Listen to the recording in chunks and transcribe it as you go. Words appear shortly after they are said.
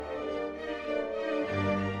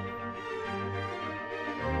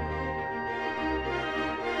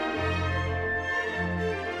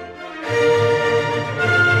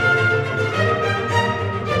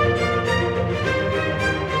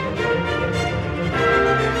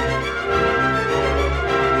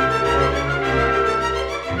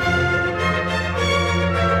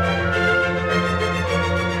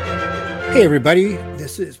Hey, everybody,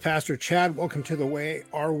 this is Pastor Chad. Welcome to The Way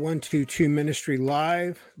R122 Ministry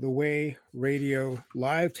Live, The Way Radio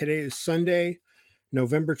Live. Today is Sunday,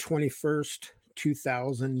 November 21st,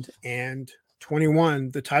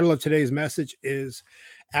 2021. The title of today's message is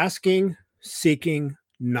Asking, Seeking,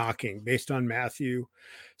 Knocking, based on Matthew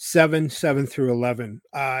 7 through 11.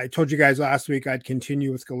 I told you guys last week I'd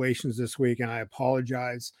continue with Galatians this week, and I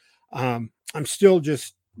apologize. I'm still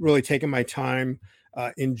just really taking my time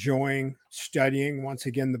enjoying studying once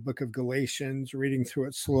again the book of Galatians, reading through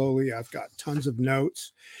it slowly. I've got tons of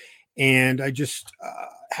notes, and I just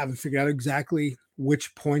haven't figured out exactly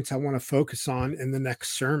which points I want to focus on in the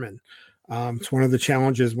next sermon. It's one of the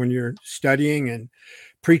challenges when you're studying and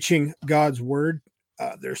preaching God's word.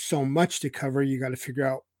 There's so much to cover. You got to figure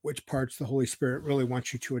out which parts the Holy Spirit really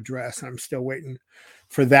wants you to address. And I'm still waiting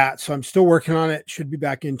for that. So I'm still working on it. Should be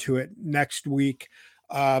back into it next week.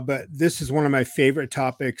 But this is one of my favorite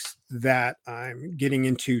topics that I'm getting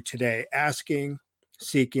into today: asking,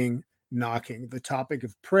 seeking, knocking. The topic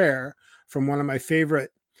of prayer from one of my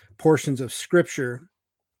favorite portions of Scripture,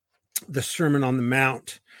 the Sermon on the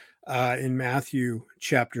Mount in Matthew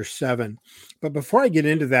chapter 7. But before I get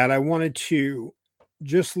into that, I wanted to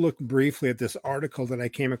just look briefly at this article that I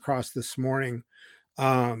came across this morning.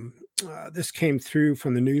 This came through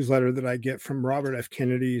from the newsletter that I get from Robert F.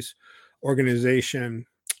 Kennedy's organization,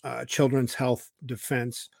 Children's Health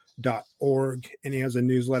Defense.org, and he has a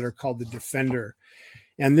newsletter called The Defender.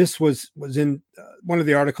 And this was in one of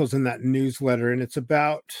the articles in that newsletter, and it's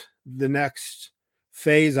about the next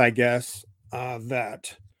phase, I guess,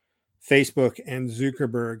 that Facebook and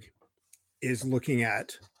Zuckerberg is looking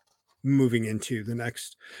at moving into, the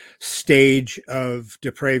next stage of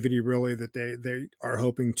depravity, really, that they are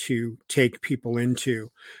hoping to take people into.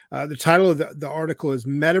 The title of the article is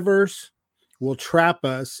Metaverse Will Trap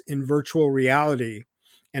Us in Virtual Reality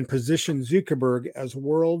and Position Zuckerberg as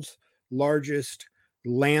World's Largest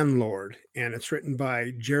Landlord. And it's written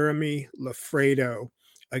by Jeremy Lafredo,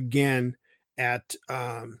 again, at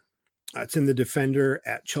it's in the Defender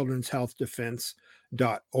at Children's Health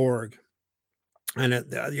Defense.org. And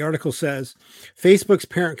the article says, Facebook's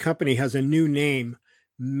parent company has a new name,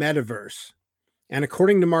 Metaverse. And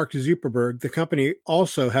according to Mark Zuckerberg, the company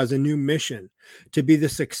also has a new mission: to be the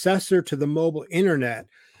successor to the mobile internet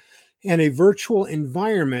and a virtual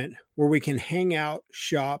environment where we can hang out,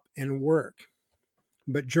 shop, and work.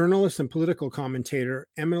 But journalist and political commentator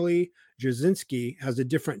Emily Jasinski has a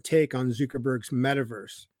different take on Zuckerberg's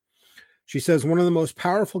Metaverse. She says one of the most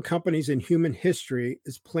powerful companies in human history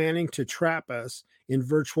is planning to trap us in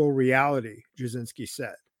virtual reality, Jasinski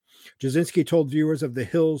said. Jasinski told viewers of The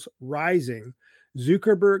Hills Rising,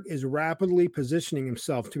 Zuckerberg is rapidly positioning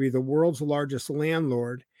himself to be the world's largest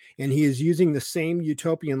landlord, and he is using the same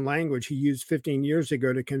utopian language he used 15 years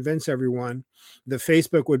ago to convince everyone that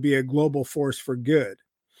Facebook would be a global force for good.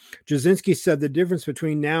 Jasinski said the difference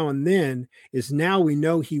between now and then is now we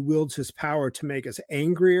know he wields his power to make us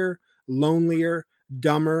angrier, lonelier,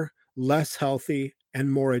 dumber, less healthy,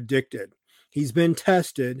 and more addicted. He's been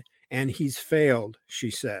tested and he's failed,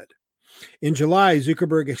 she said. In July,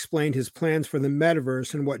 Zuckerberg explained his plans for the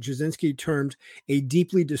metaverse in what Jasinski termed a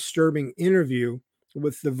deeply disturbing interview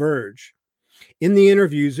with The Verge. In the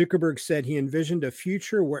interview, Zuckerberg said he envisioned a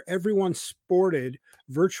future where everyone sported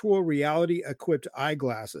virtual reality-equipped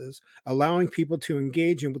eyeglasses, allowing people to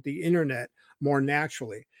engage with the internet more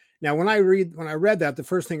naturally. Now, when I read that, the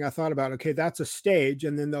first thing I thought about, okay, that's a stage,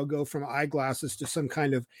 and then they'll go from eyeglasses to some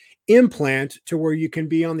kind of implant to where you can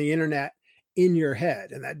be on the internet in your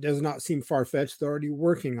head. And that does not seem far-fetched. They're already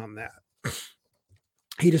working on that.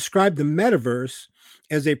 He described the metaverse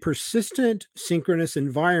as a persistent synchronous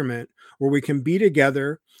environment where we can be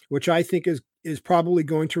together, which I think is probably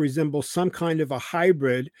going to resemble some kind of a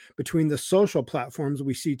hybrid between the social platforms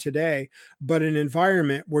we see today, but an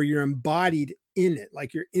environment where you're embodied in it,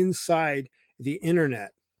 like you're inside the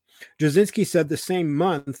internet. Jasinski said the same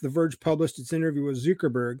month The Verge published its interview with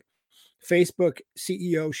Zuckerberg, Facebook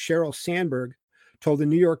CEO Sheryl Sandberg told the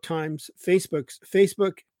New York Times Facebook's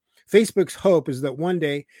hope is that one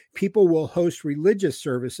day people will host religious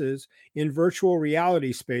services in virtual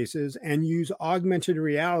reality spaces and use augmented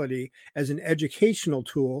reality as an educational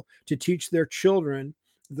tool to teach their children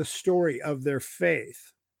the story of their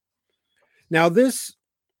faith. Now, this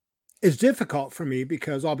is difficult for me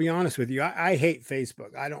because I'll be honest with you, I hate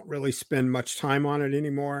Facebook. I don't really spend much time on it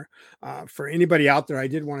anymore. For anybody out there, I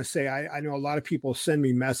did want to say I know a lot of people send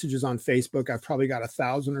me messages on Facebook. I've probably got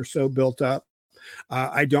 1,000 or so built up.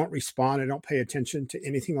 I don't respond. I don't pay attention to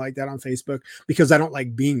anything like that on Facebook because I don't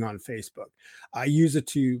like being on Facebook. I use it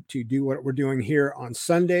to do what we're doing here on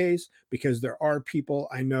Sundays because there are people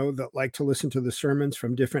I know that like to listen to the sermons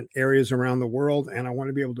from different areas around the world, and I want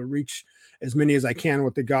to be able to reach as many as I can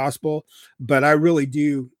with the gospel. But I really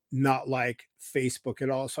do not like Facebook at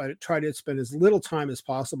all. So I try to spend as little time as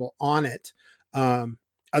possible on it,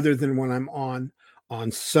 other than when I'm on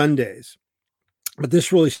Sundays. But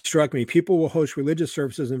this really struck me. People will host religious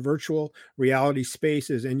services in virtual reality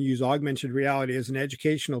spaces and use augmented reality as an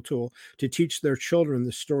educational tool to teach their children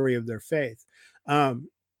the story of their faith. One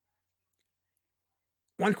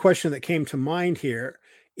question that came to mind here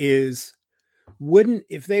is,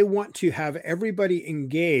 if they want to have everybody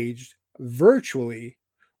engaged virtually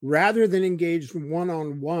rather than engaged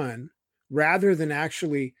one-on-one, rather than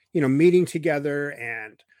actually, meeting together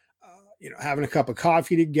and, having a cup of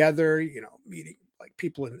coffee together, meeting, like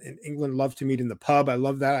people in England love to meet in the pub. I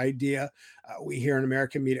love that idea. We here in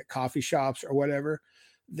America meet at coffee shops or whatever.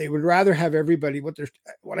 They would rather have everybody,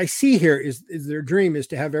 what I see here is their dream is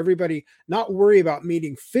to have everybody not worry about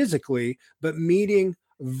meeting physically, but meeting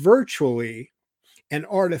virtually and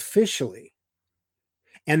artificially.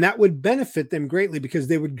 And that would benefit them greatly because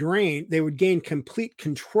they would gain complete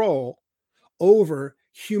control over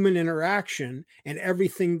human interaction and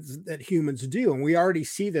everything that humans do. And we already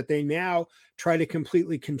see that they now try to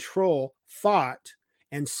completely control thought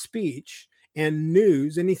and speech and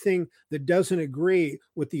news, anything that doesn't agree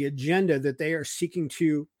with the agenda that they are seeking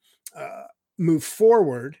to move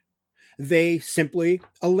forward, they simply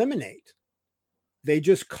eliminate. They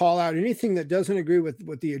just call out anything that doesn't agree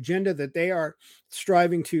with the agenda that they are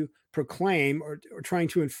striving to proclaim or trying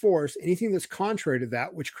to enforce, anything that's contrary to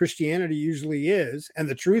that, which Christianity usually is, and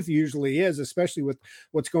the truth usually is, especially with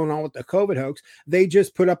what's going on with the COVID hoax. They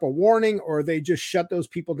just put up a warning, or they just shut those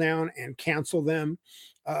people down and cancel them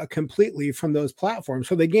completely from those platforms.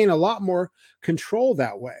 So they gain a lot more control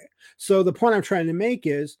that way. So the point I'm trying to make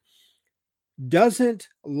is, doesn't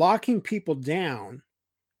locking people down,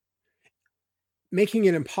 making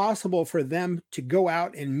it impossible for them to go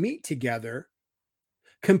out and meet together,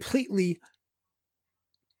 completely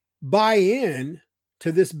buy in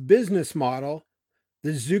to this business model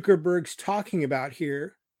that Zuckerberg's talking about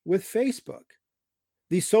here with Facebook?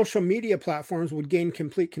 These social media platforms would gain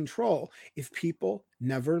complete control if people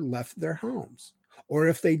never left their homes, or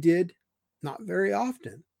if they did, not very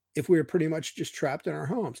often, if we were pretty much just trapped in our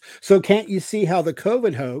homes. So can't you see how the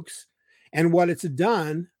COVID hoax and what it's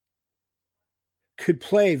done could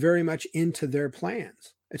play very much into their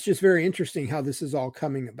plans? It's just very interesting how this is all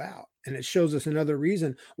coming about. And it shows us another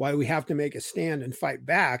reason why we have to make a stand and fight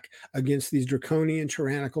back against these draconian,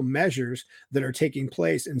 tyrannical measures that are taking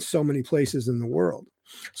place in so many places in the world.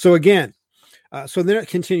 So again, so then it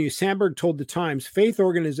continues. Sandberg told the Times, faith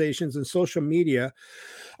organizations and social media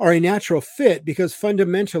are a natural fit because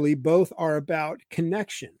fundamentally both are about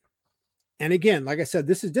connection. And again, like I said,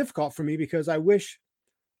 this is difficult for me because I wish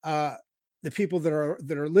the people that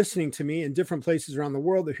are listening to me in different places around the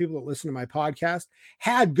world, the people that listen to my podcast,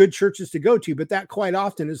 had good churches to go to, but that quite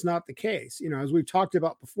often is not the case. As we've talked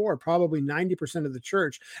about before, probably 90% of the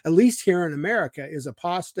church, at least here in America, is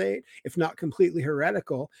apostate, if not completely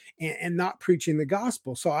heretical, and not preaching the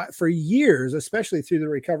gospel. So for years, especially through the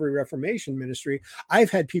Recovery Reformation Ministry, I've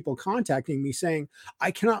had people contacting me saying, I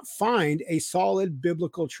cannot find a solid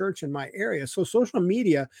biblical church in my area. So social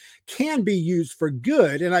media can be used for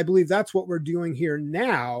good, and I believe that's what we're doing here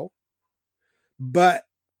now. But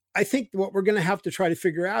I think what we're going to have to try to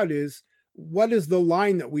figure out is, what is the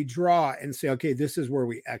line that we draw and say, okay, this is where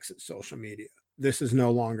we exit social media. This is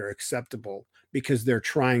no longer acceptable because they're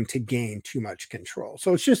trying to gain too much control.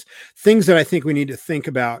 So it's just things that I think we need to think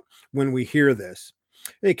about when we hear this.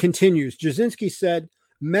 It continues. Jasinski said,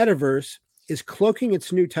 Metaverse is cloaking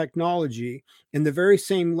its new technology in the very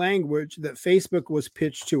same language that Facebook was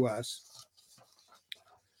pitched to us.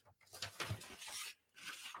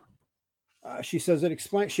 She says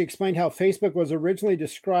she explained how Facebook was originally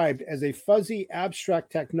described as a fuzzy,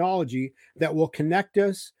 abstract technology that will connect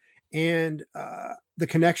us, and the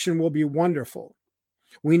connection will be wonderful.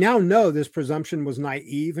 We now know this presumption was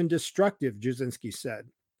naive and destructive, Jasinski said.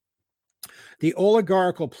 The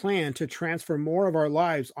oligarchical plan to transfer more of our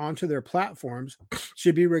lives onto their platforms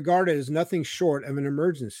should be regarded as nothing short of an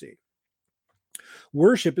emergency.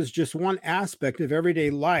 Worship is just one aspect of everyday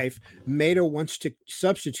life Meta wants to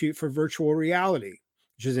substitute for virtual reality,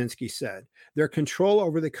 Jasinski said. Their control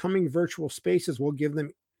over the coming virtual spaces will give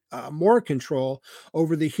them more control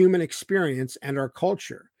over the human experience and our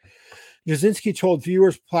culture. Jasinski told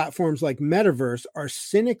viewers platforms like Metaverse are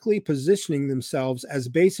cynically positioning themselves as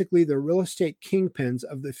basically the real estate kingpins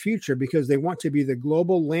of the future because they want to be the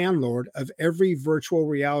global landlord of every virtual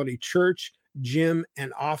reality church, gym,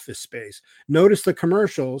 and office space. Notice the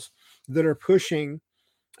commercials that are pushing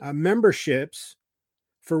memberships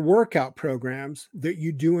for workout programs that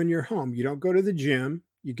you do in your home. You don't go to the gym,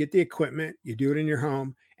 you get the equipment, you do it in your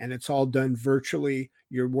home, and it's all done virtually.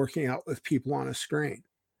 You're working out with people on a screen.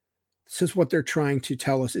 This is what they're trying to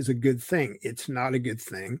tell us is a good thing. It's not a good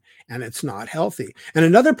thing, and it's not healthy. And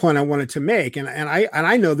another point I wanted to make, and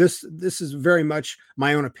I know this is very much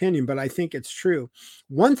my own opinion, but I think it's true.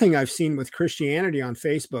 One thing I've seen with Christianity on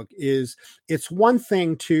Facebook is it's one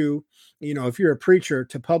thing to, if you're a preacher,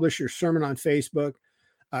 to publish your sermon on Facebook,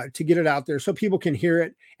 to get it out there so people can hear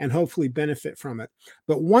it and hopefully benefit from it.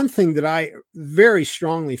 But one thing that I very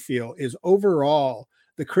strongly feel is overall,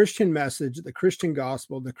 the Christian message, the Christian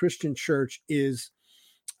gospel, the Christian church is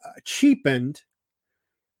cheapened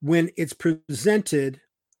when it's presented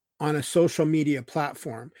on a social media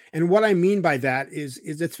platform. And what I mean by that is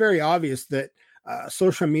it's very obvious that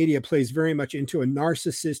social media plays very much into a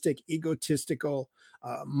narcissistic, egotistical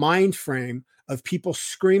mind frame of people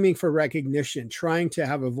screaming for recognition, trying to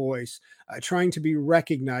have a voice, trying to be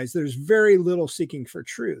recognized. There's very little seeking for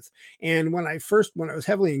truth. And when I was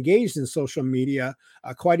heavily engaged in social media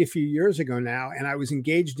quite a few years ago now, and I was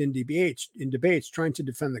engaged in debates trying to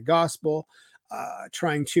defend the gospel,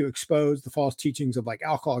 trying to expose the false teachings of like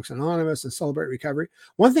Alcoholics Anonymous and Celebrate Recovery,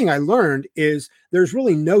 one thing I learned is there's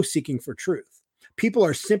really no seeking for truth. People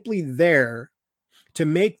are simply there to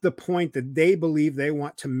make the point that they believe they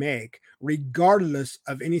want to make, regardless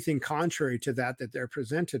of anything contrary to that they're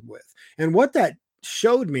presented with. And what that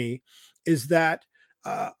showed me is that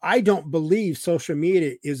I don't believe social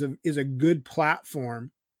media is a good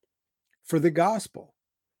platform for the gospel.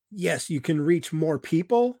 Yes, you can reach more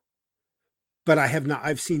people, but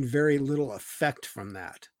I've seen very little effect from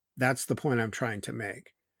that. That's the point I'm trying to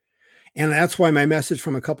make. And that's why my message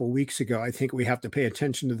from a couple of weeks ago, I think we have to pay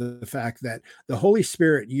attention to the fact that the Holy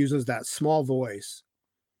Spirit uses that small voice,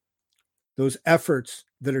 those efforts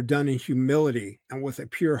that are done in humility and with a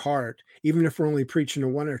pure heart, even if we're only preaching to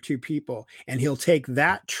one or two people, and he'll take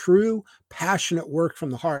that true, passionate work from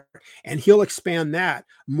the heart, and he'll expand that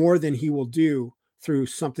more than he will do through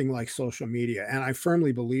something like social media. And I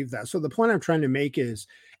firmly believe that. So the point I'm trying to make is,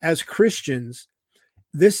 as Christians,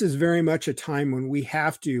 this is very much a time when we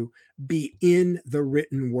have to be in the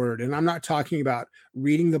written word. And I'm not talking about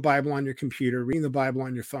reading the Bible on your computer, reading the Bible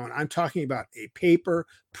on your phone. I'm talking about a paper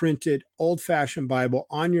printed, old-fashioned Bible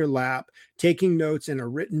on your lap, taking notes in a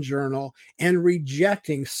written journal, and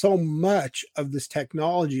rejecting so much of this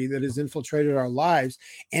technology that has infiltrated our lives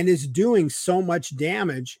and is doing so much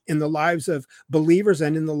damage in the lives of believers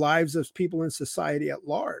and in the lives of people in society at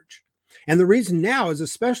large. And the reason now is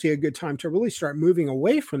especially a good time to really start moving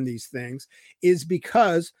away from these things is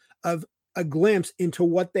because of a glimpse into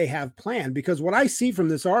what they have planned. Because what I see from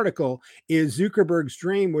this article is Zuckerberg's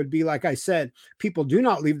dream would be, like I said, people do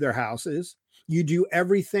not leave their houses. You do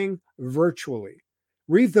everything virtually.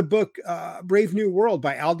 Read the book Brave New World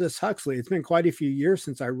by Aldous Huxley. It's been quite a few years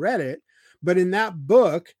since I read it. But in that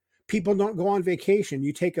book, people don't go on vacation.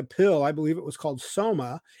 You take a pill, I believe it was called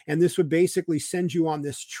Soma, and this would basically send you on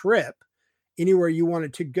this trip anywhere you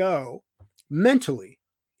wanted to go mentally.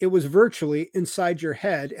 It was virtually inside your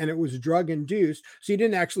head and it was drug induced. So you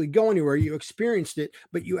didn't actually go anywhere. You experienced it,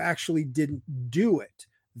 but you actually didn't do it.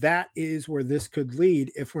 That is where this could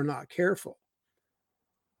lead if we're not careful.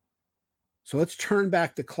 So let's turn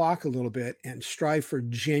back the clock a little bit and strive for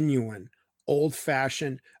genuine,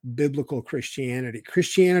 old-fashioned biblical Christianity.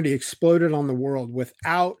 Christianity exploded on the world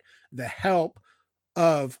without the help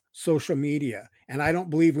of social media. And I don't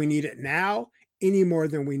believe we need it now any more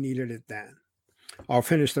than we needed it then. I'll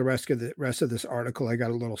finish the rest of this article. I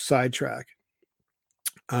got a little sidetrack.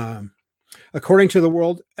 According to the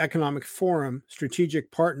World Economic Forum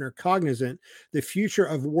strategic partner Cognizant, the future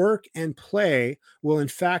of work and play will in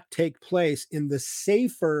fact take place in the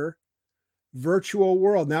safer virtual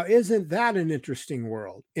world. Now, isn't that an interesting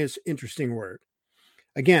world? It's interesting word.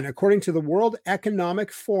 Again, according to the World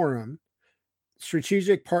Economic Forum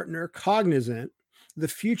strategic partner Cognizant, the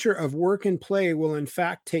future of work and play will in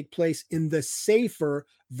fact take place in the safer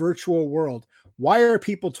virtual world. Why are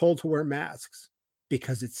people told to wear masks?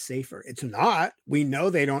 Because it's safer. It's not. We know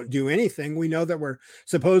they don't do anything. We know that we're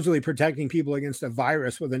supposedly protecting people against a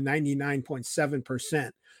virus with a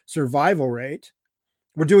 99.7% survival rate.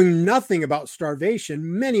 We're doing nothing about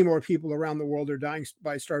starvation. Many more people around the world are dying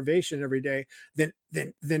by starvation every day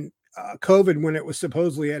than COVID when it was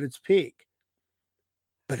supposedly at its peak.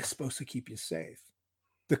 but it's supposed to keep you safe.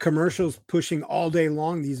 The commercials pushing all day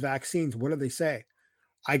long these vaccines, what do they say?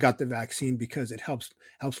 I got the vaccine because it helps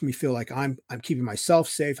me feel like I'm keeping myself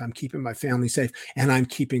safe, I'm keeping my family safe, and I'm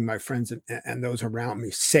keeping my friends and those around me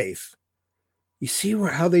safe. You see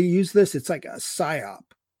how they use this? It's like a psyop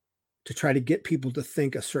to try to get people to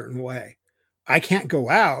think a certain way. I can't go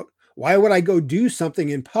out. Why would I go do something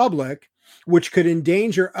in public which could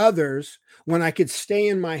endanger others when I could stay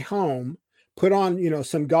in my home, put on,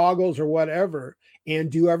 some goggles or whatever,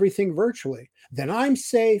 and do everything virtually? Then I'm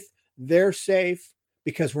safe, they're safe,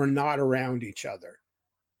 because we're not around each other.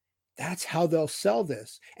 That's how they'll sell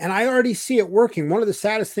this. And I already see it working. One of the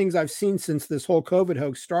saddest things I've seen since this whole COVID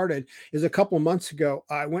hoax started is a couple months ago,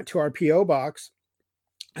 I went to our P.O. box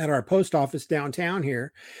at our post office downtown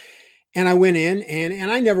here. And I went in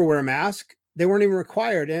and I never wear a mask. They weren't even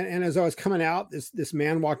required. And as I was coming out, this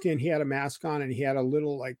man walked in, he had a mask on and he had a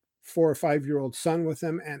little like 4 or 5 year old son with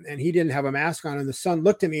him. And he didn't have a mask on. And the son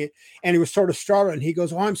looked at me and he was sort of startled. And he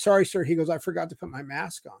goes, "Oh, I'm sorry, sir." He goes, "I forgot to put my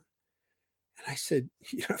mask on." And I said,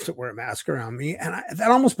 "You don't have to wear a mask around me." And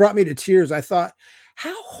that almost brought me to tears. I thought,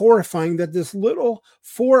 how horrifying that this little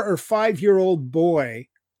 4 or 5 year old boy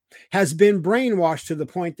has been brainwashed to the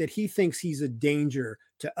point that he thinks he's a danger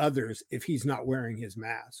to others if he's not wearing his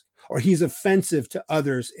mask, or he's offensive to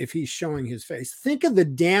others if he's showing his face. Think of the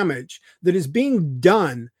damage that is being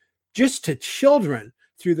done just to children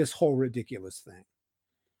through this whole ridiculous thing.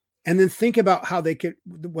 And then think about how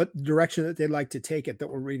what direction that they'd like to take it that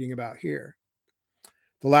we're reading about here.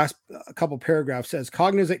 The last couple paragraphs says,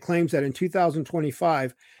 Cognizant claims that in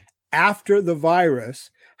 2025, after the virus,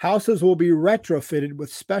 houses will be retrofitted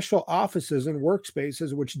with special offices and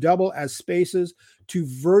workspaces which double as spaces to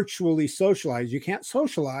virtually socialize. You can't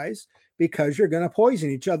socialize because you're going to poison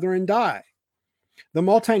each other and die. The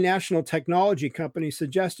multinational technology company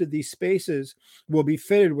suggested these spaces will be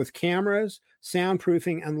fitted with cameras,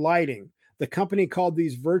 soundproofing, and lighting. The company called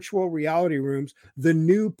these virtual reality rooms the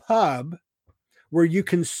new pub, where you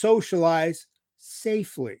can socialize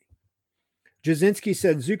safely. Jasinski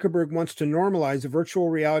said Zuckerberg wants to normalize virtual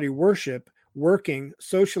reality worship, working,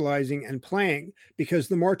 socializing, and playing, because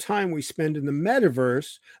the more time we spend in the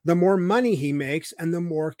metaverse, the more money he makes and the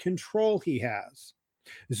more control he has.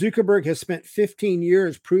 Zuckerberg has spent 15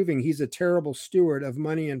 years proving he's a terrible steward of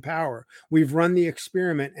money and power. We've run the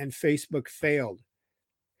experiment and Facebook failed,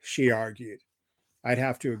 she argued. I'd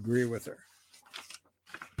have to agree with her.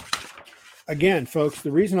 Again, folks,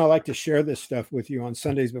 the reason I like to share this stuff with you on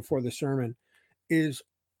Sundays before the sermon is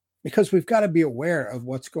because we've got to be aware of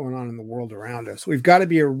what's going on in the world around us. We've got to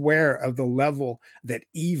be aware of the level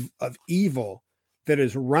of evil that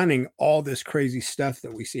is running all this crazy stuff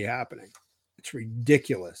that we see happening. It's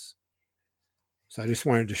ridiculous. So I just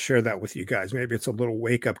wanted to share that with you guys. Maybe it's a little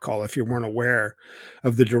wake-up call if you weren't aware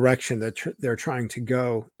of the direction that they're trying to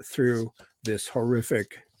go through this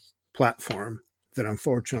horrific platform that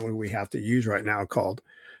unfortunately we have to use right now, called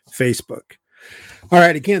Facebook. All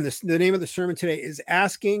right, again, the name of the sermon today is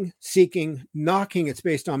Asking, Seeking, Knocking. It's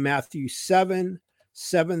based on Matthew 7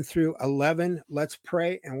 through 11. Let's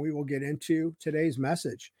pray and we will get into today's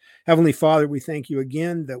message. Heavenly Father, we thank you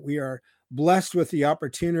again that we are blessed with the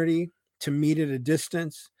opportunity to meet at a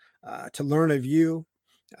distance, to learn of you,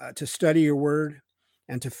 to study your word,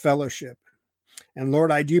 and to fellowship. And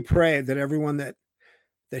Lord, I do pray that everyone that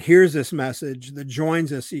hears this message, that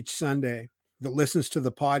joins us each Sunday, that listens to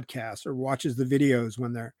the podcast or watches the videos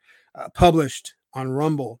when they're published on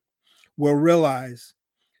Rumble, will realize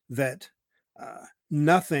that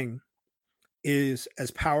nothing is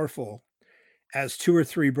as powerful as 2 or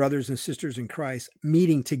 3 brothers and sisters in Christ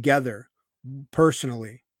meeting together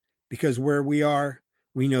personally, because where we are,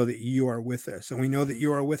 we know that you are with us, and we know that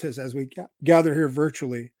you are with us as we gather here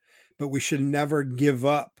virtually, but we should never give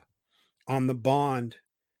up on the bond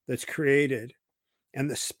that's created and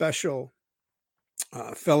the special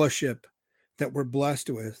fellowship that we're blessed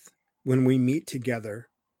with when we meet together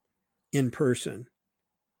in person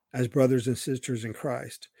as brothers and sisters in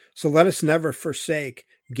Christ. So let us never forsake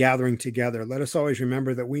gathering together. Let us always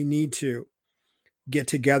remember that we need to get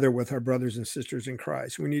together with our brothers and sisters in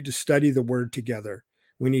Christ. We need to study the word together.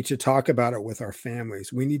 We need to talk about it with our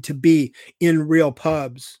families. We need to be in real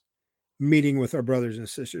pubs meeting with our brothers and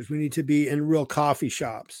sisters. We need to be in real coffee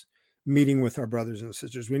shops meeting with our brothers and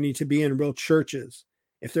sisters. We need to be in real churches.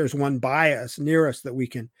 If there's one by us, near us, that we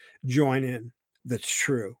can join in, that's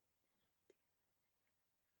true.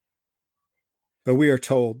 But we are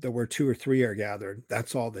told that where 2 or 3 are gathered,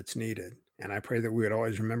 that's all that's needed. And I pray that we would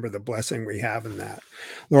always remember the blessing we have in that.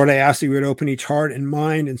 Lord, I ask that you would open each heart and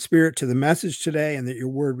mind and spirit to the message today, and that your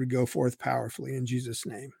word would go forth powerfully. In Jesus'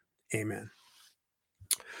 name, amen.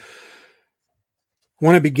 I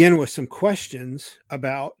want to begin with some questions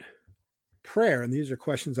about prayer. And these are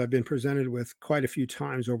questions I've been presented with quite a few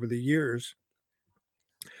times over the years.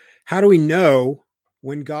 How do we know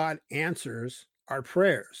when God answers our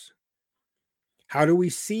prayers? How do we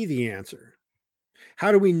see the answer?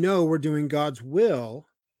 How do we know we're doing God's will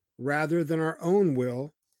rather than our own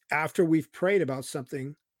will after we've prayed about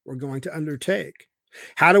something we're going to undertake?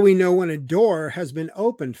 How do we know when a door has been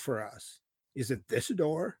opened for us? Is it this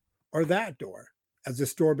door or that door? Has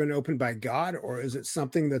this door been opened by God, or is it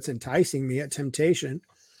something that's enticing me at temptation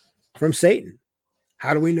from Satan?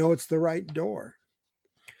 How do we know it's the right door?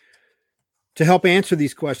 To help answer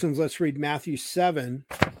these questions, let's read Matthew 7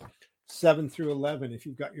 through 11. If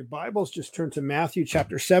you've got your Bibles, just turn to Matthew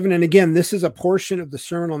chapter 7. And again, this is a portion of the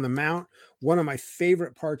Sermon on the Mount, one of my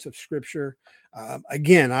favorite parts of Scripture.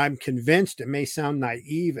 Again, I'm convinced, it may sound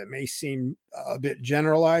naive, it may seem a bit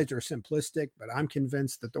generalized or simplistic, but I'm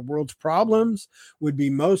convinced that the world's problems would be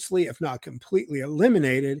mostly, if not completely,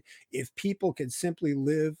 eliminated if people could simply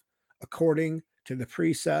live according to the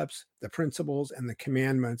precepts, the principles, and the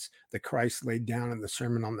commandments that Christ laid down in the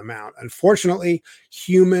Sermon on the Mount. Unfortunately,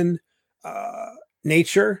 human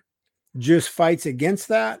nature just fights against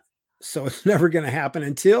that. So it's never going to happen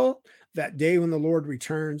until that day when the Lord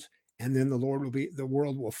returns, and then the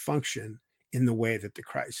world will function in the way that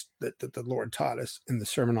the Lord taught us in the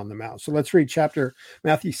Sermon on the Mount. So let's read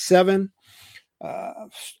Matthew 7,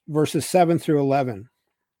 verses 7 through 11.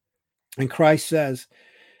 And Christ says,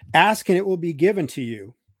 "Ask and it will be given to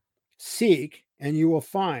you. Seek and you will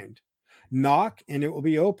find. Knock and it will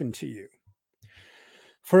be opened to you.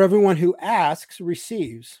 For everyone who asks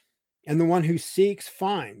receives, and the one who seeks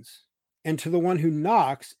finds, and to the one who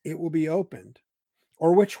knocks it will be opened.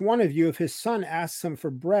 Or which one of you, if his son asks him for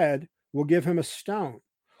bread, will give him a stone?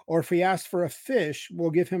 Or if he asks for a fish, will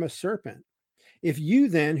give him a serpent? If you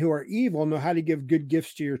then, who are evil, know how to give good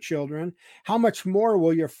gifts to your children, how much more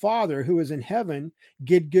will your Father who is in heaven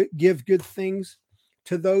give good things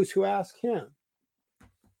to those who ask him?"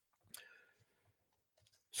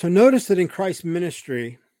 So notice that in Christ's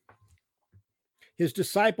ministry, his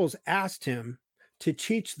disciples asked him to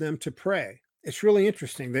teach them to pray. It's really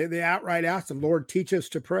interesting. They outright asked him, "Lord, teach us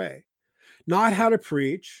to pray." Not how to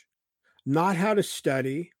preach, not how to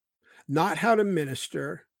study, not how to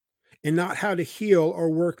minister, and not how to heal or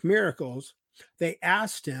work miracles. They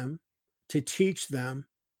asked him to teach them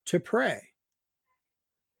to pray.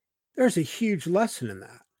 There's a huge lesson in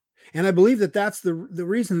that. And I believe that that's the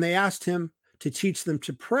reason they asked him to teach them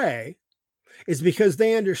to pray, is because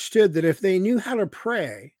they understood that if they knew how to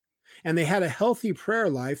pray and they had a healthy prayer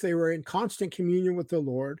life, they were in constant communion with the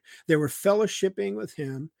Lord, they were fellowshipping with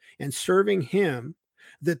him and serving him,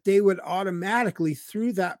 that they would automatically,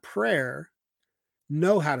 through that prayer,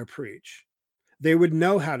 know how to preach. They would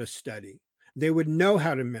know how to study. They would know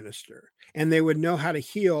how to minister, and they would know how to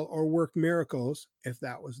heal or work miracles if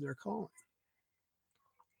that was their calling.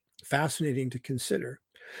 Fascinating to consider.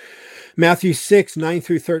 Matthew 6, 9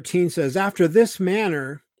 through 13 says, "After this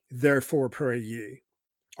manner, therefore, pray ye,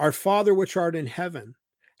 Our Father which art in heaven,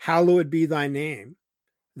 hallowed be thy name.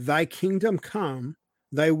 Thy kingdom come,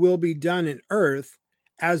 thy will be done in earth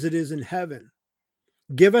as it is in heaven.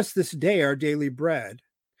 Give us this day our daily bread,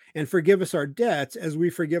 and forgive us our debts as we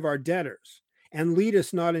forgive our debtors. And lead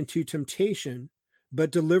us not into temptation,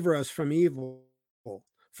 but deliver us from evil.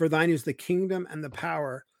 For thine is the kingdom and the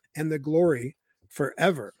power and the glory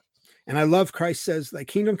forever." And I love Christ says, "Thy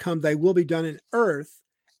kingdom come, thy will be done in earth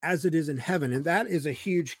as it is in heaven." And that is a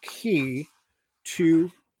huge key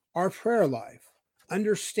to our prayer life.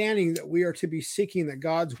 Understanding that we are to be seeking that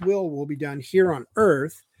God's will be done here on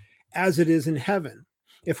earth as it is in heaven.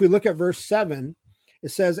 If we look at verse 7, it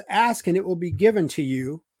says, "Ask and it will be given to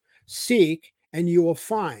you. Seek and you will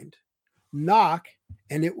find. Knock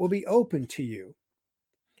and it will be open to you."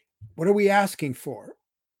 What are we asking for?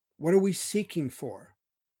 What are we seeking for?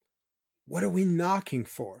 What are we knocking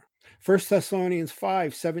for? 1 Thessalonians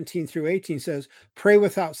 5, 17 through 18 says, "Pray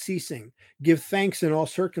without ceasing. Give thanks in all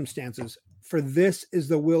circumstances, for this is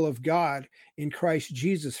the will of God in Christ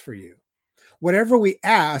Jesus for you." Whatever we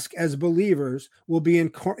ask as believers will be in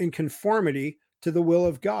conformity to the will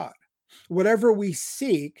of God. Whatever we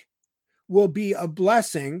seek will be a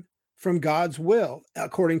blessing from God's will,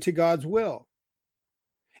 according to God's will.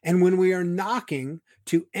 And when we are knocking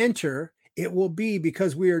to enter, it will be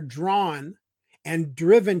because we are drawn and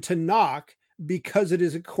driven to knock because it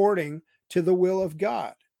is according to the will of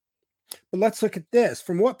God. But let's look at this.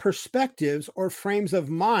 From what perspectives or frames of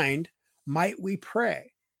mind might we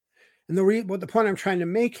pray? And the point I'm trying to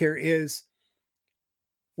make here is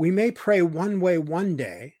we may pray one way one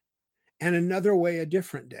day and another way a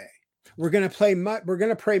different day. We're going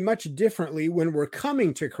to pray much differently when we're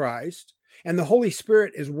coming to Christ and the Holy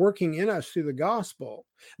Spirit is working in us through the gospel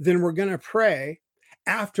than we're going to pray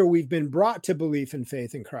after we've been brought to belief and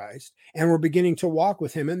faith in Christ and we're beginning to walk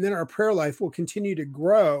with him. And then our prayer life will continue to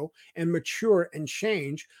grow and mature and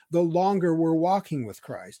change the longer we're walking with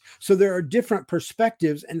Christ. So there are different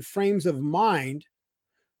perspectives and frames of mind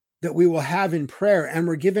that we will have in prayer. And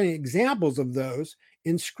we're given examples of those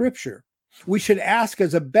in Scripture. We should ask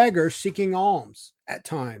as a beggar seeking alms at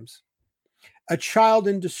times, a child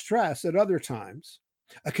in distress at other times,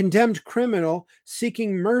 a condemned criminal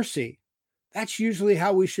seeking mercy. That's usually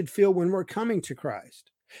how we should feel when we're coming to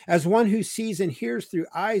Christ, as one who sees and hears through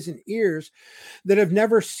eyes and ears that have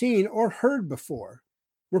never seen or heard before.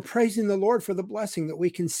 We're praising the Lord for the blessing that we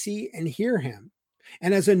can see and hear him.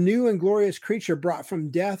 And as a new and glorious creature brought from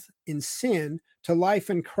death in sin to life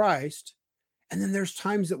in Christ. And then there's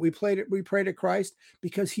times that we pray to Christ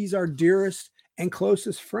because he's our dearest and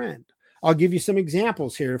closest friend. I'll give you some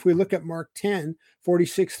examples here. If we look at Mark 10,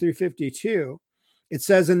 46 through 52, it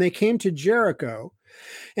says, and they came to Jericho,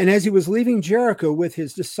 and as he was leaving Jericho with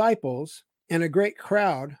his disciples and a great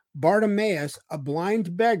crowd, Bartimaeus, a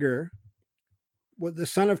blind beggar, the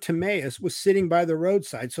son of Timaeus, was sitting by the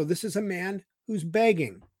roadside. So this is a man who's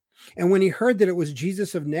begging. And when he heard that it was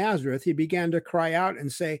Jesus of Nazareth, he began to cry out and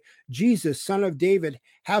say, Jesus, son of David,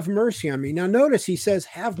 have mercy on me. Now notice he says,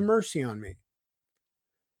 have mercy on me.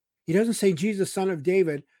 He doesn't say, Jesus, son of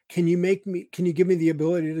David, can you give me the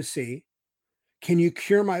ability to see? Can you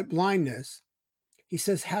cure my blindness? He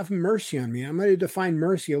says, have mercy on me. I'm going to define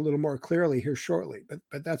mercy a little more clearly here shortly,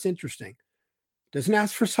 but that's interesting. Doesn't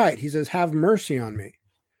ask for sight. He says, have mercy on me.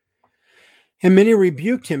 And many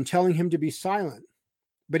rebuked him, telling him to be silent.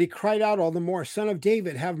 But he cried out all the more, Son of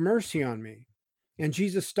David, have mercy on me. And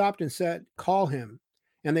Jesus stopped and said, call him.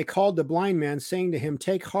 And they called the blind man, saying to him,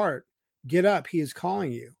 take heart, get up, he is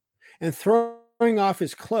calling you. And throwing off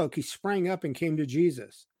his cloak, he sprang up and came to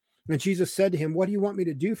Jesus. And Jesus said to him, what do you want me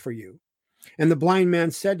to do for you? And the blind man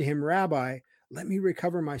said to him, Rabbi, let me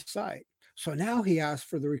recover my sight. So now he asked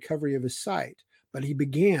for the recovery of his sight, but he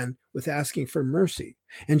began with asking for mercy.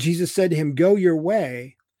 And Jesus said to him, go your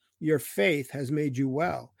way, your faith has made you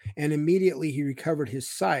well. And immediately he recovered his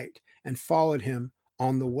sight and followed him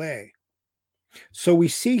on the way. So we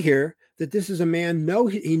see here that this is a man,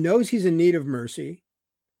 he knows he's in need of mercy.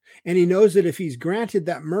 And he knows that if he's granted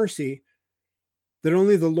that mercy that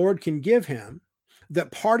only the Lord can give him,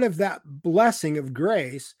 that part of that blessing of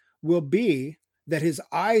grace will be that his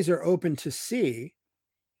eyes are open to see.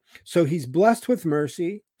 So he's blessed with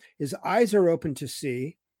mercy. His eyes are open to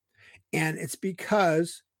see. And it's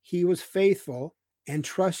because he was faithful and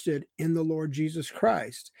trusted in the Lord Jesus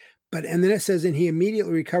Christ. And then it says, and he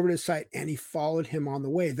immediately recovered his sight and he followed him on the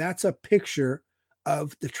way. That's a picture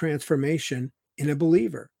of the transformation in a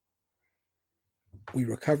believer. We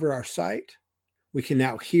recover our sight. We can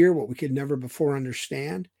now hear what we could never before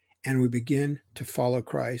understand, and we begin to follow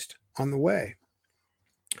Christ on the way.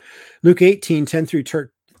 Luke 18, 10 through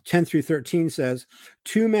 13 says,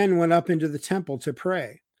 two men went up into the temple to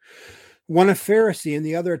pray, one a Pharisee and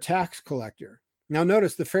the other a tax collector. Now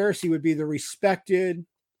notice the Pharisee would be the respected,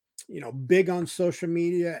 big on social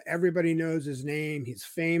media. Everybody knows his name. He's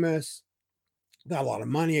famous. Got a lot of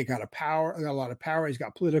money. He got a lot of power. He's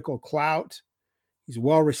got political clout. He's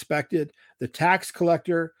well respected. The tax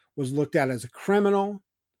collector was looked at as a criminal,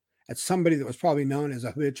 as somebody that was probably known as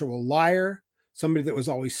a habitual liar, somebody that was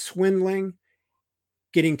always swindling,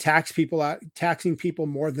 taxing people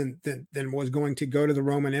more than was going to go to the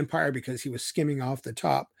Roman Empire because he was skimming off the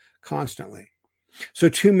top constantly. So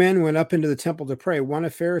two men went up into the temple to pray, one a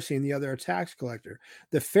Pharisee and the other a tax collector.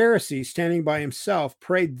 The Pharisee, standing by himself,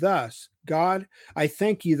 prayed thus, God, I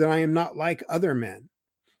thank you that I am not like other men,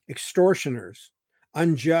 extortioners,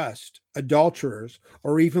 unjust, adulterers,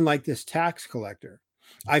 or even like this tax collector.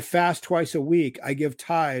 I fast twice a week. I give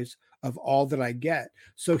tithes of all that I get.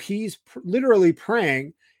 So he's literally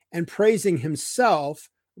praying and praising himself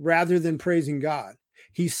rather than praising God.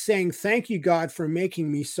 He's saying, thank you, God, for making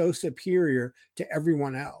me so superior to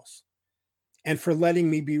everyone else and for letting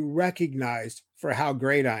me be recognized for how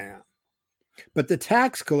great I am. But the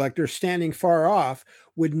tax collector, standing far off,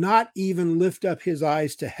 would not even lift up his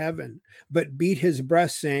eyes to heaven, but beat his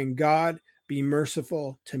breast, saying, God, be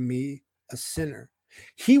merciful to me, a sinner.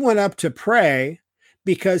 He went up to pray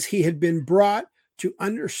because he had been brought to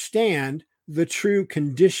understand the true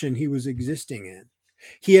condition he was existing in.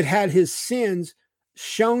 He had had his sins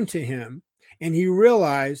shown to him, and he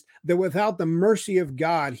realized that without the mercy of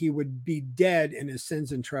God, he would be dead in his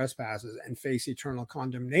sins and trespasses and face eternal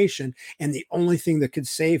condemnation. And the only thing that could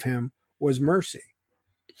save him was mercy.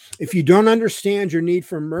 If you don't understand your need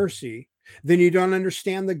for mercy, then you don't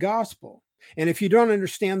understand the gospel. And if you don't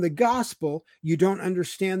understand the gospel, you don't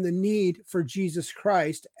understand the need for Jesus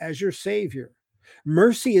Christ as your Savior.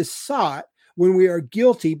 Mercy is sought when we are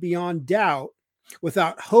guilty beyond doubt,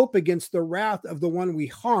 without hope against the wrath of the one we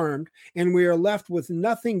harmed, and we are left with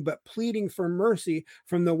nothing but pleading for mercy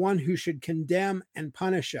from the one who should condemn and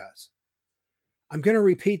punish us. I'm going to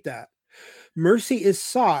repeat that. Mercy is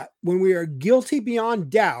sought when we are guilty beyond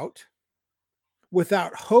doubt,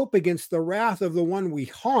 without hope against the wrath of the one we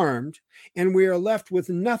harmed, and we are left with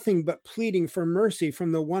nothing but pleading for mercy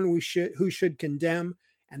from the one who should condemn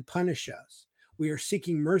and punish us. We are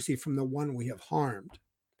seeking mercy from the one we have harmed.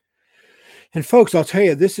 And folks, I'll tell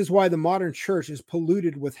you, this is why the modern church is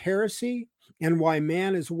polluted with heresy and why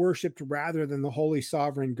man is worshiped rather than the holy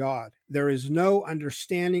sovereign God. There is no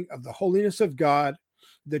understanding of the holiness of God,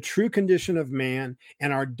 the true condition of man,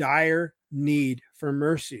 and our dire need for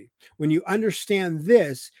mercy. When you understand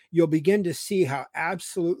this, you'll begin to see how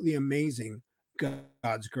absolutely amazing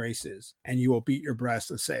God's grace is. And you will beat your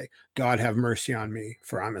breast and say, God, have mercy on me,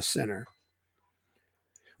 for I'm a sinner.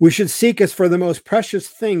 We should seek as for the most precious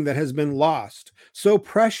thing that has been lost. So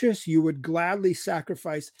precious, you would gladly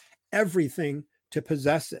sacrifice everything to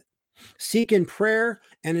possess it. Seek in prayer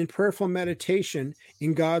and in prayerful meditation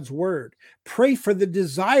in God's word. Pray for the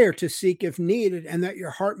desire to seek if needed, and that your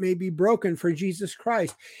heart may be broken for Jesus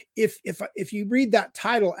Christ. If you read that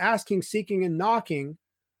title, Asking, Seeking, and Knocking,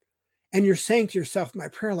 and you're saying to yourself, my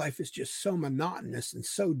prayer life is just so monotonous and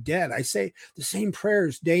so dead. I say the same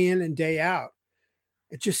prayers day in and day out.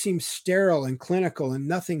 It just seems sterile and clinical and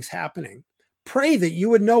nothing's happening. Pray that you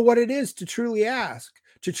would know what it is to truly ask,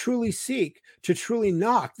 to truly seek, to truly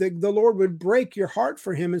knock, that the Lord would break your heart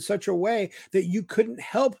for him in such a way that you couldn't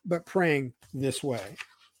help but praying this way.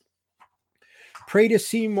 Pray to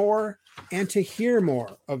see more and to hear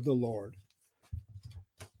more of the Lord.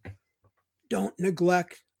 Don't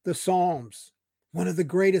neglect the Psalms. One of the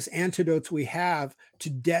greatest antidotes we have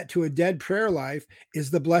to a dead prayer life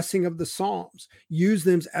is the blessing of the Psalms. Use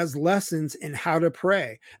them as lessons in how to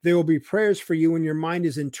pray. They will be prayers for you when your mind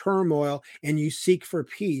is in turmoil and you seek for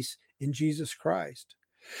peace in Jesus Christ.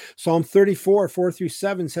 Psalm 34,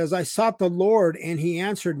 4-7 says, I sought the Lord and he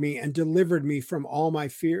answered me and delivered me from all my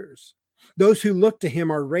fears. Those who look to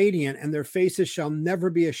him are radiant and their faces shall never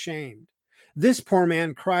be ashamed. This poor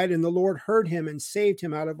man cried, and the Lord heard him and saved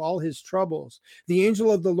him out of all his troubles. The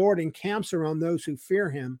angel of the Lord encamps around those who fear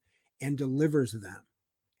him and delivers them.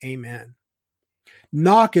 Amen.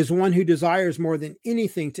 Knock is one who desires more than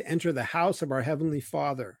anything to enter the house of our Heavenly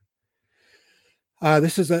Father.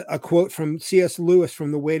 This is a quote from C.S. Lewis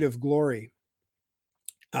from The Weight of Glory.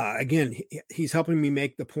 Again, he's helping me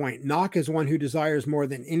make the point. Knock is one who desires more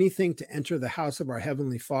than anything to enter the house of our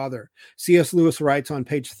Heavenly Father. C.S. Lewis writes on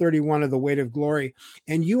page 31 of The Weight of Glory,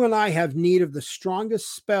 and you and I have need of the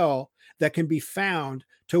strongest spell that can be found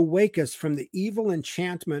to wake us from the evil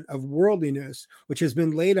enchantment of worldliness, which has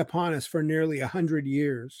been laid upon us for nearly 100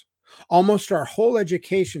 years. Almost our whole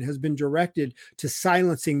education has been directed to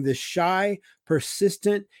silencing this shy,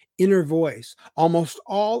 persistent inner voice. Almost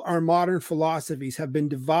all our modern philosophies have been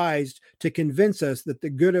devised to convince us that the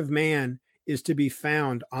good of man is to be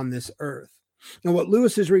found on this earth. And what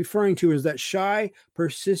Lewis is referring to is that shy,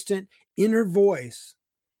 persistent inner voice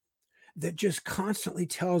that just constantly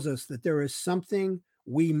tells us that there is something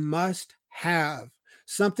we must have,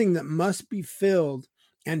 something that must be filled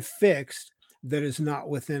and fixed that is not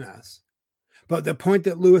within us. But the point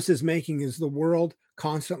that Lewis is making is the world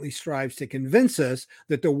constantly strives to convince us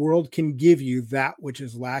that the world can give you that which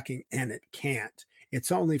is lacking, and it can't.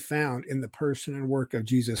 It's only found in the person and work of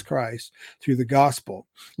Jesus Christ through the gospel.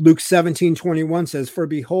 Luke 17:21 says, for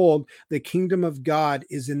behold, the kingdom of God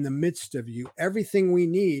is in the midst of you. Everything we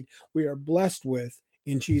need, we are blessed with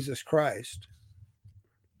in Jesus Christ.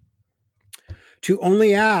 To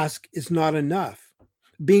only ask is not enough.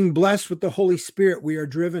 Being blessed with the Holy Spirit, we are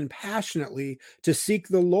driven passionately to seek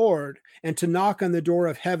the Lord and to knock on the door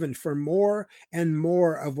of heaven for more and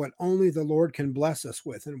more of what only the Lord can bless us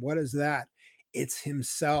with. And what is that? It's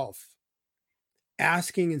himself.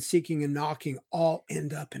 Asking and seeking and knocking all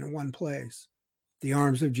end up in one place, the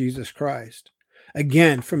arms of Jesus Christ.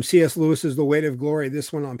 Again, from C.S. Lewis's The Weight of Glory,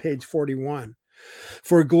 this one on page 41.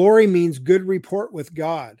 For glory means good report with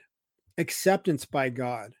God, acceptance by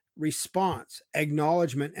God, response,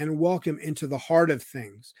 acknowledgement, and welcome into the heart of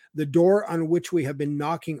things. The door on which we have been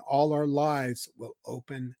knocking all our lives will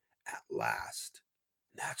open at last.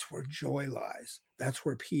 That's where joy lies. That's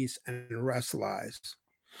where peace and rest lies.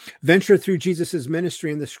 Venture through Jesus'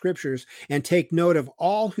 ministry in the scriptures and take note of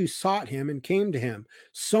all who sought him and came to him.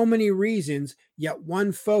 So many reasons, yet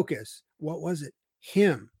one focus. What was it?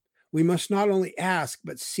 Him. We must not only ask,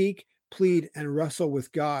 but seek, plead, and wrestle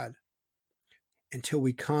with God until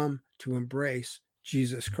we come to embrace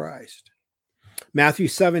Jesus Christ. Matthew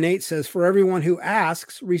 7:8 says, "For everyone who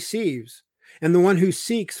asks receives, and the one who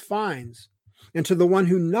seeks finds, and to the one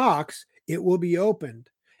who knocks it will be opened."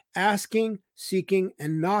 Asking, seeking,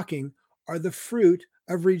 and knocking are the fruit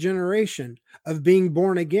of regeneration, of being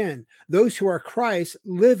born again. Those who are Christ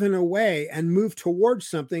live in a way and move towards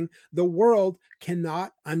something the world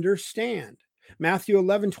cannot understand. Matthew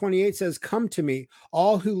 11:28 says, "Come to me,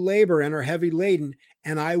 all who labor and are heavy laden,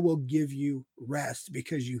 and I will give you rest,"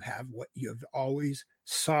 because you have what you have always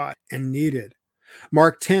sought and needed.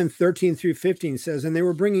 Mark 10:13 through 15 says, "And they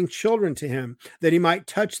were bringing children to him that he might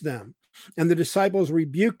touch them. And the disciples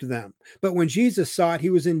rebuked them. But when Jesus saw it, he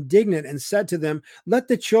was indignant and said to them, 'Let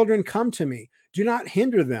the children come to me. Do not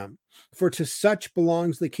hinder them, for to such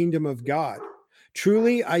belongs the kingdom of God.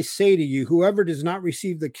 Truly, I say to you, whoever does not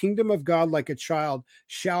receive the kingdom of God like a child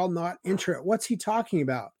shall not enter it.'" What's he talking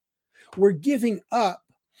about? We're giving up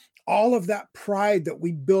all of that pride that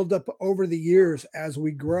we build up over the years as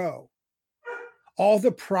we grow. All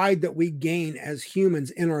the pride that we gain as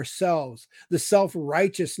humans in ourselves, the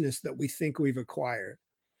self-righteousness that we think we've acquired,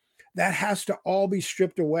 that has to all be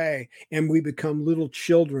stripped away, and we become little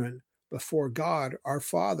children before God, our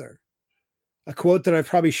Father. A quote that I've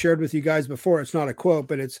probably shared with you guys before, it's not a quote,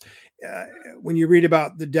 but it's when you read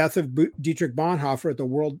about the death of Dietrich Bonhoeffer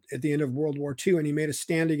at the end of World War II, and he made a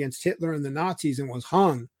stand against Hitler and the Nazis and was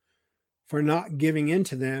hung for not giving in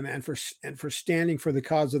to them and for standing for the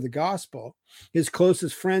cause of the gospel. His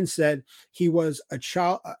closest friend said he was a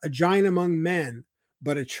giant among men,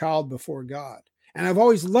 but a child before God. And I've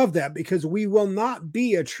always loved that, because we will not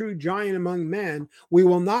be a true giant among men. We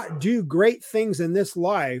will not do great things in this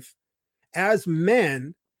life as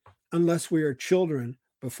men unless we are children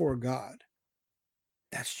before God.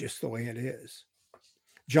 That's just the way it is.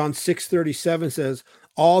 John 6:37 says,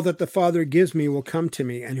 "All that the Father gives me will come to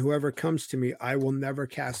me, and whoever comes to me, I will never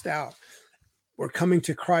cast out." We're coming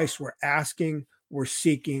to Christ. We're asking, we're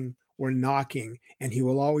seeking, we're knocking, and he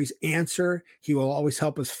will always answer. He will always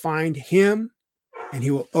help us find him, and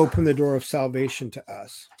he will open the door of salvation to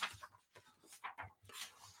us.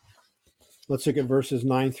 Let's look at verses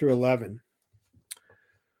 9 through 11.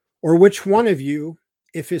 "Or which one of you,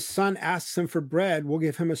 if his son asks him for bread, will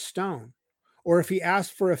give him a stone? Or if he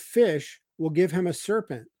asks for a fish, will give him a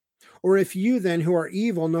serpent? Or if you then, who are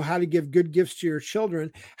evil, know how to give good gifts to your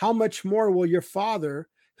children, how much more will your Father,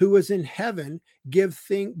 who is in heaven, give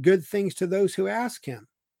good things to those who ask him?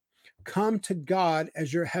 Come to God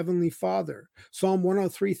as your heavenly Father." Psalm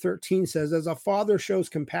 103:13 says, "As a father shows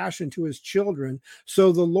compassion to his children,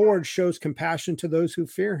 so the Lord shows compassion to those who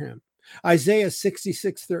fear him." Isaiah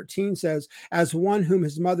 66:13 says, "As one whom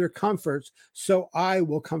his mother comforts, so I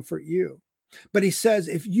will comfort you." But he says,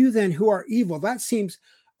 if you then who are evil, that seems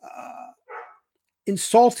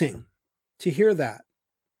insulting to hear that.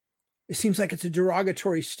 It seems like it's a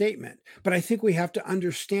derogatory statement, but I think we have to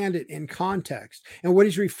understand it in context. And what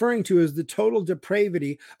he's referring to is the total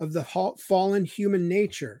depravity of the fallen human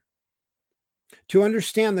nature. To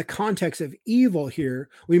understand the context of evil here,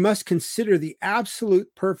 we must consider the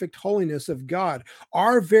absolute perfect holiness of God.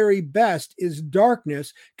 Our very best is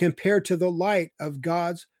darkness compared to the light of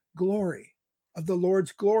God's glory, of the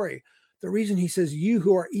Lord's glory. The reason he says you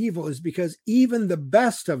who are evil is because even the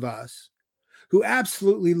best of us, who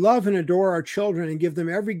absolutely love and adore our children and give them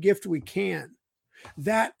every gift we can,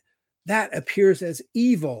 that appears as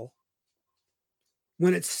evil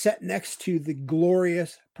when it's set next to the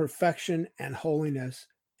glorious perfection and holiness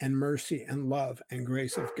and mercy and love and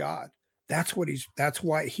grace of God. That's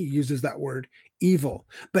why he uses that word evil.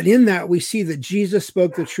 But in that, we see that Jesus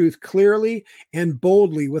spoke the truth clearly and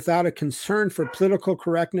boldly without a concern for political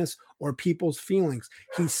correctness or people's feelings.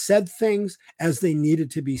 He said things as they needed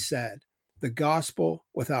to be said. The gospel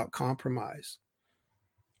without compromise.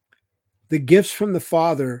 The gifts from the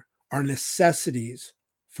Father are necessities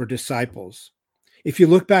for disciples. If you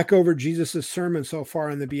look back over Jesus' sermon so far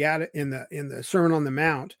in the Sermon on the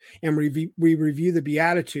Mount, and we review the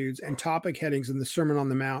Beatitudes and topic headings in the Sermon on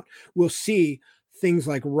the Mount, we'll see things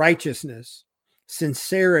like righteousness,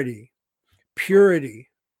 sincerity, purity,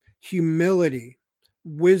 humility,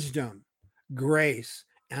 wisdom, grace,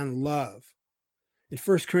 and love. In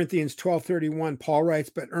 1 Corinthians 12:31, Paul writes,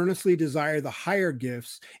 "But earnestly desire the higher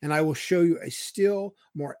gifts, and I will show you a still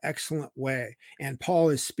more excellent way." And Paul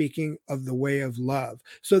is speaking of the way of love.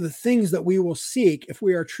 So the things that we will seek, if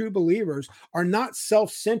we are true believers, are not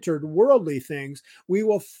self-centered worldly things. We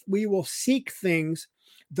will seek things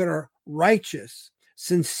that are righteous,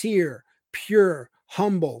 sincere, pure,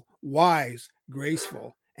 humble, wise,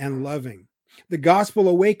 graceful, and loving. The gospel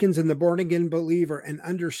awakens in the born-again believer an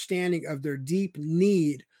understanding of their deep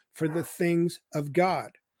need for the things of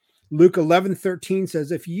God. Luke 11:13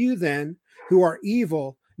 says, "If you then, who are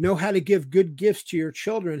evil, know how to give good gifts to your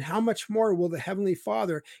children, how much more will the Heavenly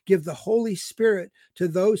Father give the Holy Spirit to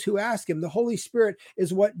those who ask Him?" The Holy Spirit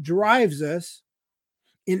is what drives us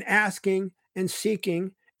in asking and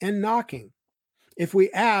seeking and knocking. If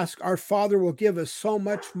we ask, our Father will give us so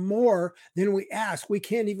much more than we ask. We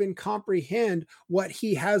can't even comprehend what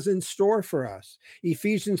He has in store for us.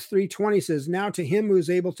 Ephesians 3:20 says, "Now to Him who is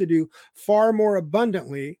able to do far more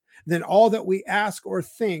abundantly than all that we ask or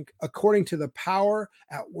think, according to the power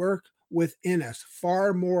at work within us,"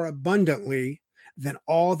 far more abundantly than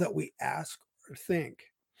all that we ask or think.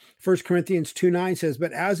 1 Corinthians 2:9 says,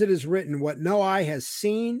 "But as it is written, what no eye has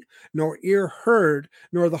seen, nor ear heard,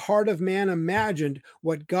 nor the heart of man imagined,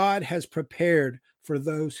 what God has prepared for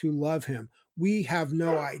those who love Him." We have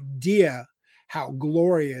no idea how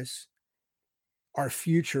glorious our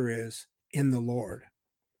future is in the Lord.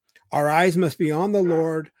 Our eyes must be on the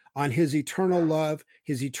Lord, on His eternal love,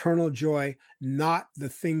 His eternal joy, not the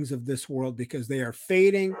things of this world, because they are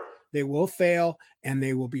fading, they will fail, and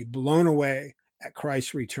they will be blown away at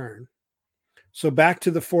Christ's return. So back to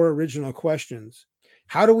the 4 original questions.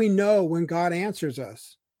 How do we know when God answers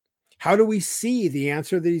us? How do we see the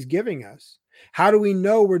answer that He's giving us? How do we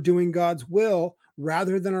know we're doing God's will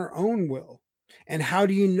rather than our own will? And how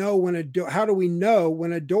do we know when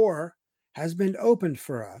a door has been opened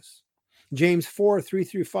for us? James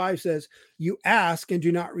 4:3-5 says, "You ask and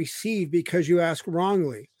do not receive because you ask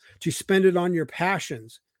wrongly, to spend it on your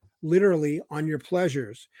passions," literally on your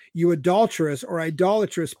pleasures. "You adulterous or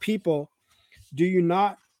idolatrous people, do you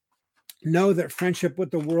not know that friendship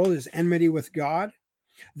with the world is enmity with God?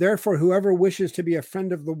 Therefore, whoever wishes to be a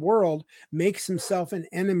friend of the world makes himself an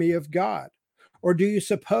enemy of God. Or do you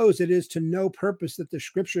suppose it is to no purpose that the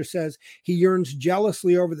scripture says He yearns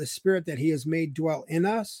jealously over the Spirit that He has made dwell in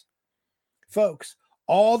us?" Folks,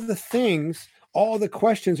 all the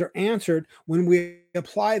questions are answered when we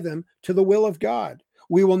apply them to the will of God.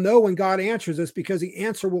 We will know when God answers us because the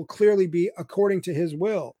answer will clearly be according to His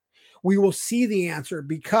will. We will see the answer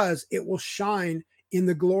because it will shine in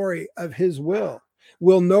the glory of His will.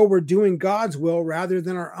 We'll know we're doing God's will rather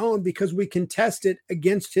than our own because we can test it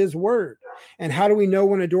against His word. And how do we know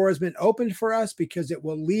when a door has been opened for us? Because it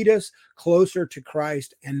will lead us closer to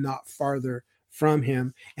Christ and not farther from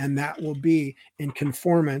Him. And that will be in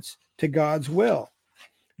conformance to God's will.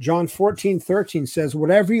 John 14:13 says,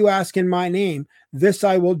 "Whatever you ask in my name, this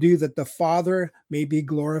I will do, that the Father may be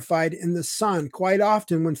glorified in the Son." Quite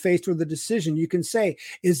often, when faced with a decision, you can say,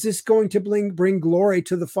 is this going to bring glory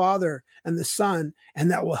to the Father and the Son? And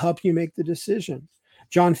that will help you make the decision.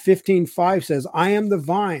 John 15:5 says, "I am the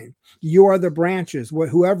vine, you are the branches.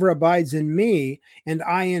 Whoever abides in me and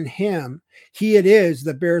I in him, he it is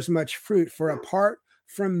that bears much fruit. For apart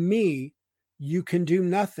from me, you can do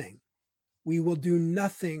nothing." We will do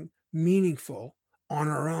nothing meaningful on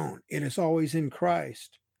our own. It is always in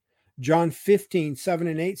Christ. John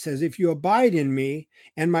 15:7-8 says, "If you abide in me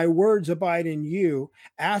and my words abide in you,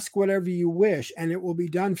 ask whatever you wish and it will be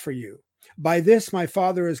done for you. By this my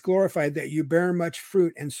Father is glorified, that you bear much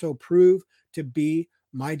fruit and so prove to be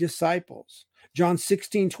my disciples." John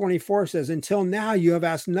 16:24 says, "Until now you have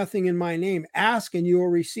asked nothing in my name. Ask and you will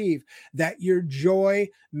receive, that your joy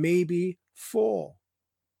may be full."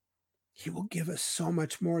 He will give us so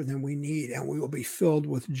much more than we need, and we will be filled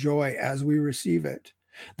with joy as we receive it.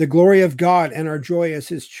 The glory of God and our joy as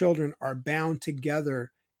His children are bound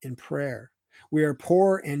together in prayer. We are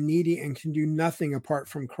poor and needy and can do nothing apart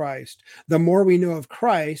from Christ. The more we know of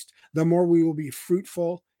Christ, the more we will be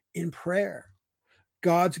fruitful in prayer.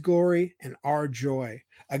 God's glory and our joy.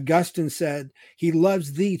 Augustine said, "He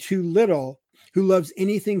loves thee too little, who loves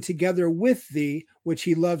anything together with thee, which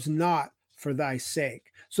he loves not for thy sake."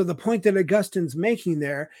 So the point that Augustine's making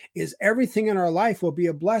there is everything in our life will be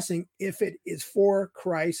a blessing if it is for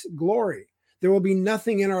Christ's glory. There will be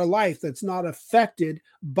nothing in our life that's not affected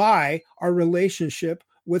by our relationship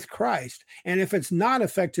with Christ. And if it's not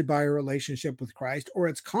affected by a relationship with Christ, or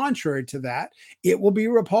it's contrary to that, it will be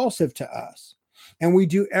repulsive to us. And we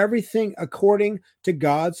do everything according to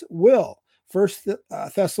God's will. First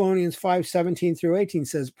Thessalonians 5:17 through 18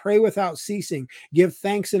 says, pray without ceasing, give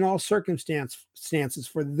thanks in all circumstances,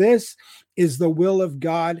 for this is the will of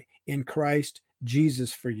God in Christ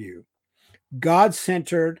Jesus for you.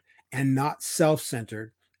 God-centered and not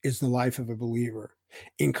self-centered is the life of a believer,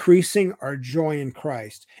 increasing our joy in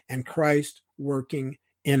Christ and Christ working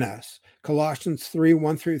in us. Colossians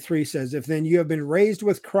 3:1 through 3 says, if then you have been raised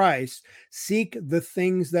with Christ, seek the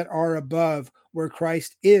things that are above, where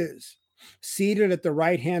Christ is, seated at the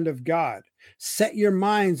right hand of God. Set your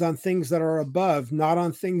minds on things that are above, not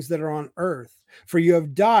on things that are on earth. For you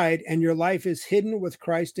have died, and your life is hidden with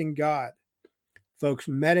Christ in God. Folks,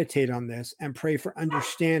 meditate on this and pray for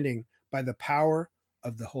understanding by the power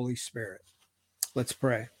of the Holy Spirit. Let's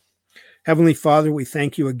pray. Heavenly Father, we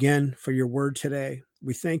thank you again for your word today.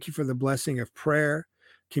 We thank you for the blessing of prayer,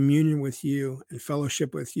 communion with you, and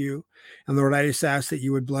fellowship with you. And Lord, I just ask that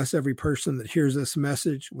you would bless every person that hears this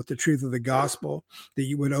message with the truth of the gospel, that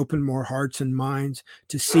you would open more hearts and minds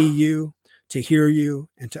to see you, to hear you,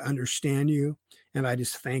 and to understand you. And I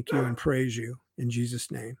just thank you and praise you in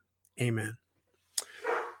Jesus' name. Amen.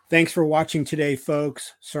 Thanks for watching today,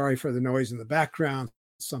 folks. Sorry for the noise in the background.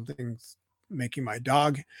 Something's making my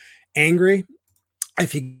dog angry.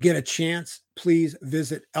 If you get a chance, please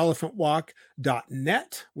visit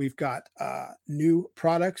elephantwalk.net. We've got new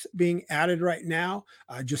products being added right now,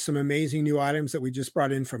 just some amazing new items that we just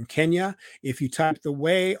brought in from Kenya. If you type The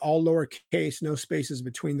Way, all lowercase, no spaces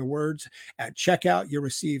between the words, at checkout, you'll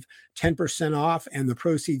receive 10% off, and the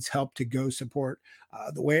proceeds help to go support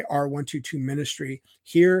The Way R122 ministry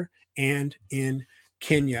here and in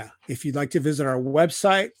Kenya. If you'd like to visit our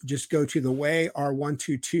website, just go to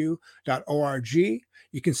thewayr122.org.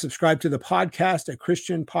 You can subscribe to the podcast at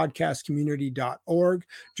christianpodcastcommunity.org.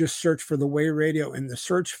 Just search for The Way Radio in the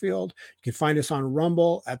search field. You can find us on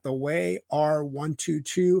Rumble at The Way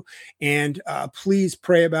R122. And please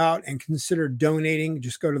pray about and consider donating.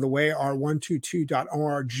 Just go to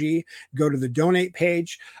thewayr122.org. Go to the donate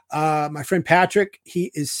page. My friend Patrick,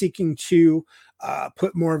 he is seeking to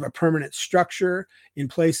put more of a permanent structure in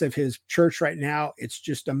place of his church right now. It's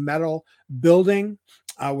just a metal building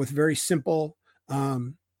with very simple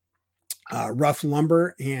rough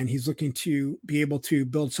lumber, and he's looking to be able to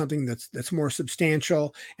build something that's more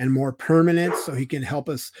substantial and more permanent, so he can help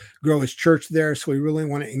us grow his church there. So we really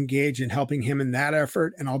want to engage in helping him in that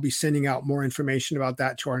effort, and I'll be sending out more information about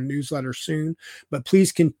that to our newsletter soon. But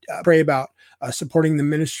please pray about supporting the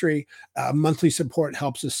ministry. Monthly support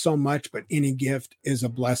helps us so much, but any gift is a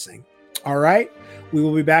blessing. All right, we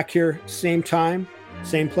will be back here same time,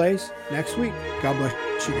 same place next week. God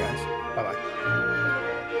bless you guys.